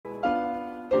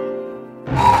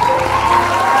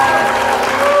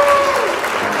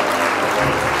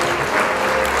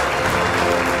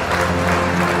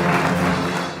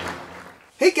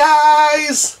Hey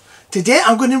guys! Today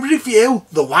I'm going to review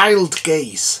The Wild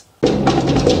Geese.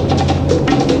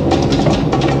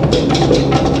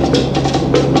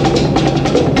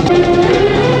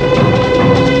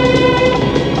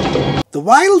 The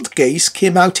Wild Geese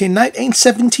came out in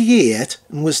 1978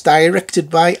 and was directed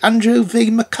by Andrew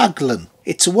V. McLaglen.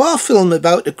 It's a war film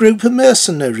about a group of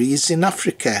mercenaries in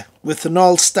Africa with an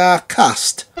all-star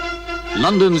cast.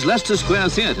 London's Leicester Square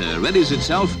Theatre readies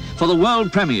itself for the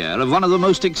world premiere of one of the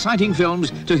most exciting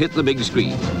films to hit the big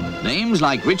screen. Names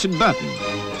like Richard Burton,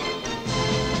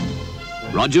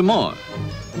 Roger Moore,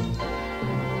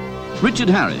 Richard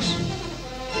Harris,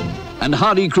 and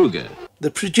Hardy Krüger. The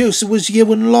producer was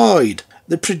Euan Lloyd.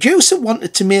 The producer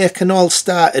wanted to make an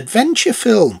all-star adventure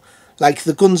film, like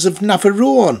The Guns of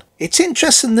Navarone. It's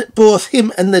interesting that both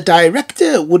him and the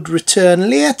director would return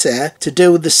later to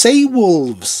do The Sea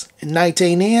Wolves in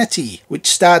 1980, which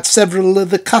starred several of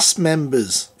the cast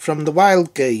members from The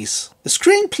Wild Geese. The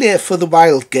screenplay for The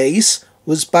Wild Geese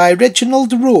was by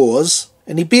Reginald,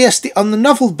 and he based it on the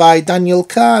novel by Daniel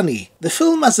Carney. The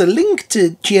film has a link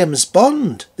to James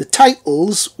Bond. The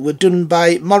titles were done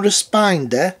by Maurice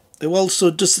Binder, who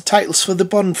also does the titles for the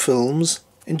Bond films.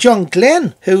 And John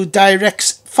Glen, who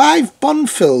directs 5 Bond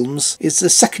films, is the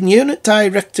second unit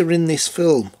director in this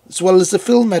film, as well as the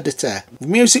film editor. The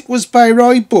music was by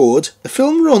Roy Bode. The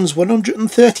film runs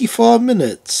 134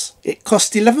 minutes. It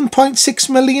cost $11.6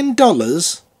 million,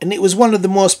 and it was one of the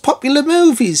most popular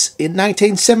movies in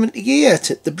 1978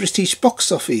 at the British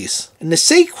box office. And the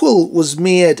sequel was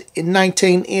made in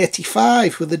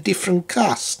 1985 with a different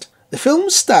cast. The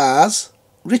film stars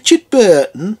Richard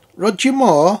Burton, Roger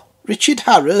Moore, Richard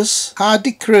Harris,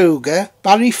 Hardy Krüger,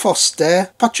 Barry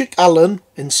Foster, Patrick Allen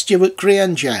and Stewart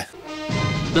Granger.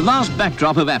 The vast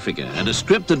backdrop of Africa and a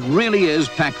script that really is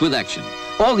packed with action.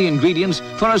 All the ingredients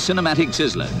for a cinematic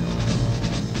sizzler.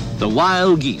 The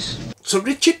Wild Geese. So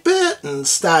Richard Burton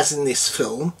stars in this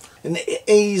film, and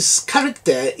his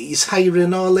character is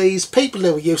hiring all these people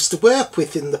who he used to work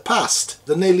with in the past.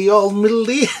 They're nearly all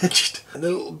middle-aged and a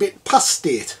little bit past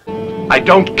it. I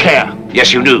don't care.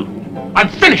 Yes, you do. I'm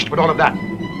finished with all of that.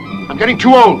 I'm getting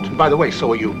too old. And by the way,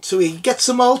 so are you. So he gets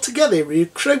them all together, he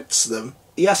recruits them.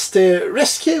 He has to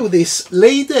rescue this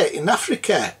leader in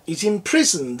Africa. He's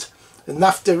imprisoned and they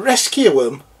have to rescue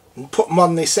him and put him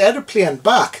on this aeroplane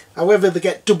back. However, they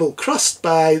get double-crossed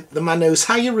by the man who's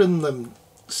hiring them.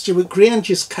 Stewart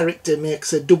Granger's character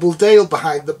makes a double deal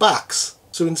behind the backs.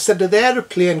 So instead of the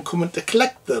aeroplane coming to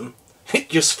collect them, it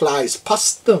just flies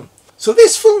past them. So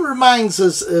this film reminds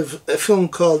us of a film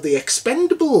called The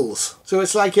Expendables. So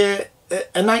it's like a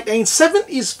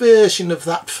 1970s version of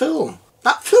that film.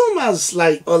 That film has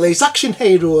like all these action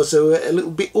heroes who are a little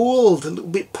bit old, a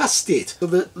little bit past it. So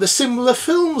they're similar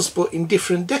films but in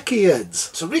different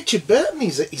decades. So Richard Burton,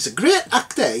 he's a great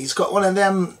actor. He's got one of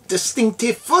them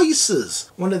distinctive voices.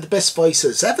 One of the best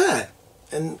voices ever.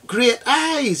 And great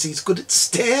eyes, he's good at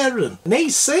staring. And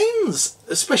these scenes,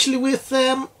 especially with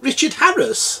Richard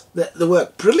Harris, they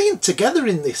work brilliant together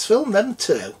in this film, them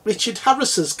two. Richard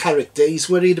Harris's character, he's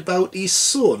worried about his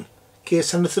son, in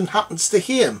case anything happens to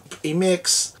him. He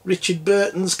makes Richard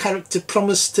Burton's character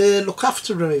promise to look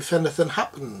after him if anything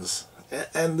happens.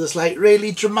 And there's like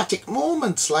really dramatic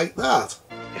moments like that.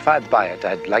 If I'd buy it,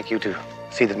 I'd like you to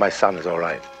see that my son is all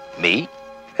right. Me?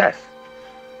 Yes.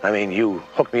 I mean, you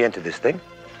hooked me into this thing.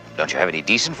 Don't you have any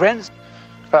decent friends?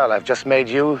 Well, I've just made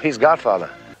you his godfather.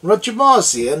 Roger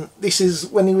Moore's in. This is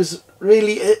when he was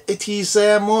really at his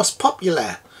most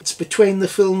popular. It's between the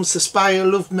films The Spy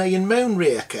Who Loved Me and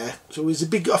Moonraker. So he was a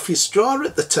big office drawer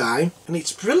at the time. And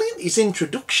it's brilliant, his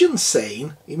introduction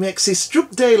scene. He makes his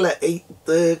drug dealer eat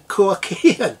the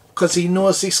cocaine because he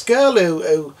knows this girl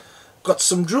who got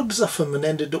some drugs off him and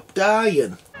ended up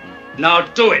dying. Now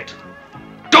do it.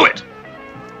 Do it.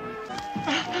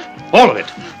 All of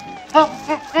it.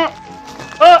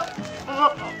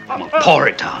 I'm gonna pour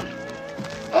it down.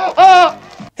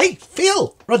 Hey,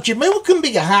 Phil, Roger Moore can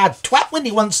be a hard twat when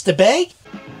he wants to be.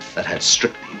 That had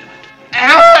strychnine in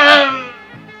it.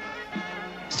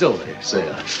 Still, they say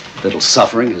a little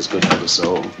suffering is good for the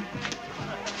soul.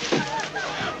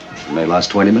 It may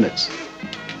last 20 minutes.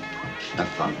 Have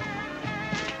fun.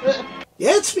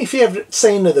 Yeah, it's my favourite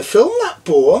scene of the film, that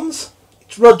Bones.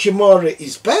 It's Roger Moore at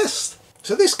his best.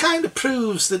 So this kind of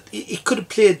proves that he could have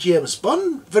played James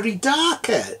Bond very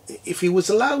darker if he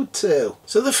was allowed to.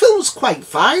 So the film's quite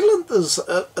violent. There's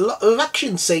a lot of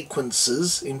action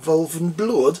sequences involving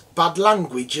blood, bad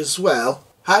language as well.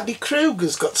 Hardy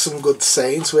Krüger's got some good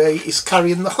scenes where he's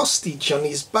carrying the hostage on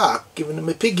his back, giving him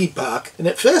a piggyback, and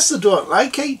at first they don't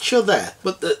like each other,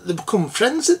 but they become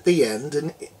friends at the end,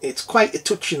 and it's quite a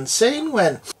touching scene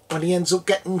when he ends up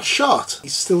getting shot.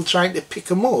 He's still trying to pick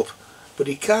him up, but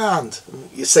he can't. And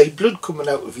you see blood coming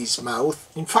out of his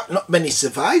mouth. In fact, not many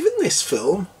survive in this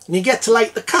film, and you get to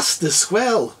like the cast as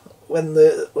well. When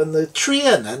they're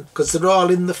training, because they're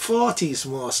all in the 40s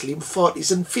mostly,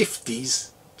 40s and 50s.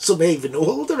 Some even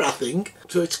older, I think.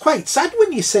 So it's quite sad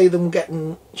when you see them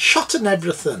getting shot and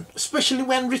everything. Especially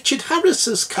when Richard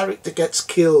Harris's character gets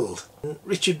killed. And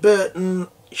Richard Burton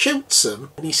shoots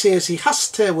him and he says he has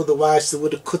to, otherwise they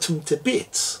would have cut him to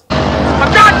bits. For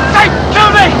God's sake, kill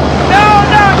me! No,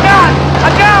 God! A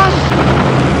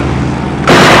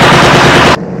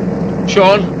gun!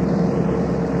 Sean,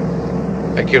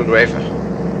 I killed Rafer.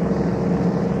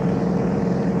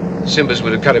 Simbas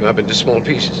would have cut him up into small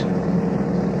pieces.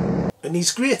 And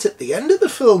he's great at the end of the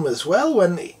film as well,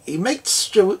 when he makes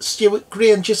Stewart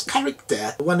Granger's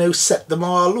character the one who set them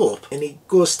all up, and he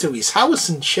goes to his house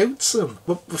and shoots him.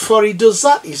 But before he does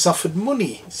that, he's offered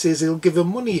money. He says he'll give him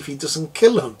money if he doesn't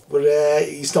kill him. But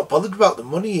he's not bothered about the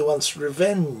money, he wants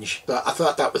revenge. So I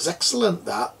thought that was excellent,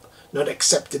 that, not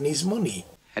accepting his money.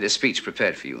 Had a speech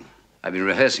prepared for you. I've been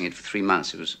rehearsing it for 3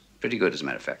 months. It was pretty good, as a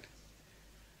matter of fact.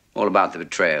 All about the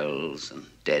betrayals and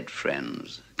dead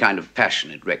friends, a kind of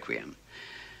passionate requiem.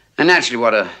 And naturally,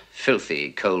 what a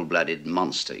filthy, cold-blooded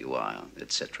monster you are,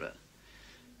 etc.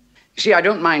 You see, I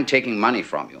don't mind taking money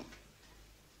from you,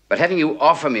 but having you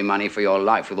offer me money for your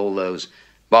life with all those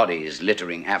bodies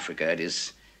littering Africa, it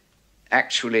is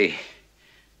actually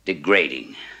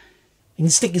degrading. He can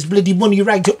stick his bloody money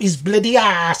right up his bloody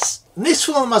ass. And this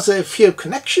film has a few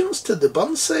connections to the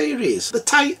Bond series. The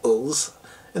titles,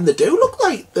 and they do look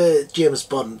like the James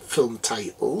Bond film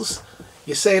titles.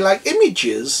 You say like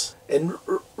images and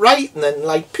writing and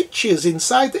like pictures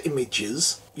inside the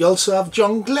images. You also have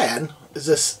John Glen as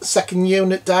a second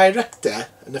unit director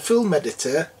and a film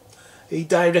editor. He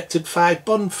directed 5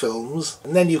 Bond films,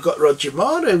 and then you've got Roger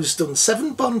Moore, who's done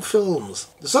 7 Bond films.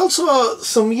 There's also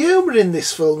some humour in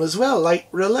this film as well, like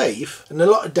relief, and a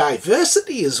lot of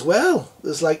diversity as well.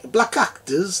 There's like black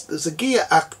actors, there's a gay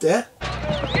actor.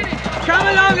 Come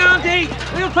along, Auntie!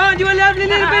 We'll find you a lovely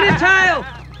little bit of tail!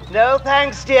 No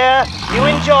thanks, dear. You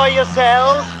enjoy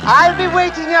yourselves. I'll be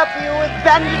waiting up for you with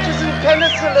bandages and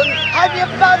penicillin. Have your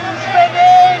buns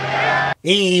ready?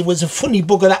 He was a funny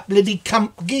bugger, that bloody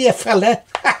camp gear fella.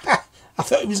 I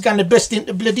thought he was going to burst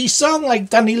into bloody song like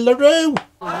Danny LaRue.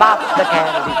 Mop the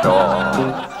candy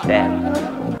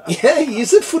door. Yeah,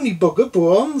 he's a funny bugger,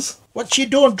 Bones. What you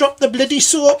don't drop the bloody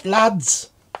soap, lads.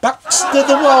 Backs to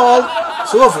the wall.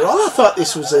 So overall, I thought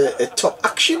this was a top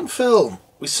action film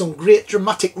with some great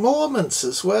dramatic moments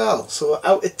as well. So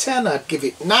out of 10, I'd give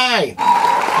it 9. 9 out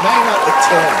of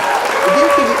 10. I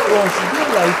didn't give it 1 for you,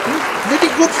 like it.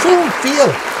 Really good film,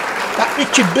 feel. That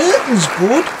Richard Burton's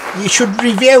good. You should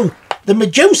review The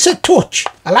Medusa Touch.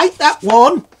 I like that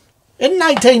one. In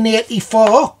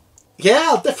 1984.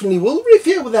 Yeah, I definitely will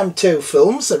review them 2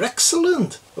 films. They're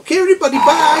excellent. Okay, everybody,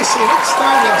 bye. See you next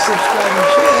time. Like, subscribe and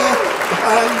share.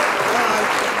 Bye.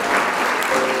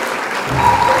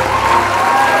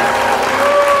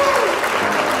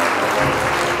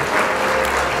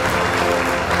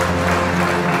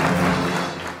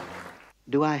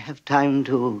 Do I have time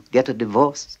to get a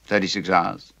divorce? 36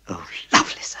 hours. Oh,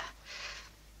 lovely, sir.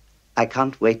 I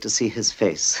can't wait to see his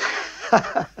face.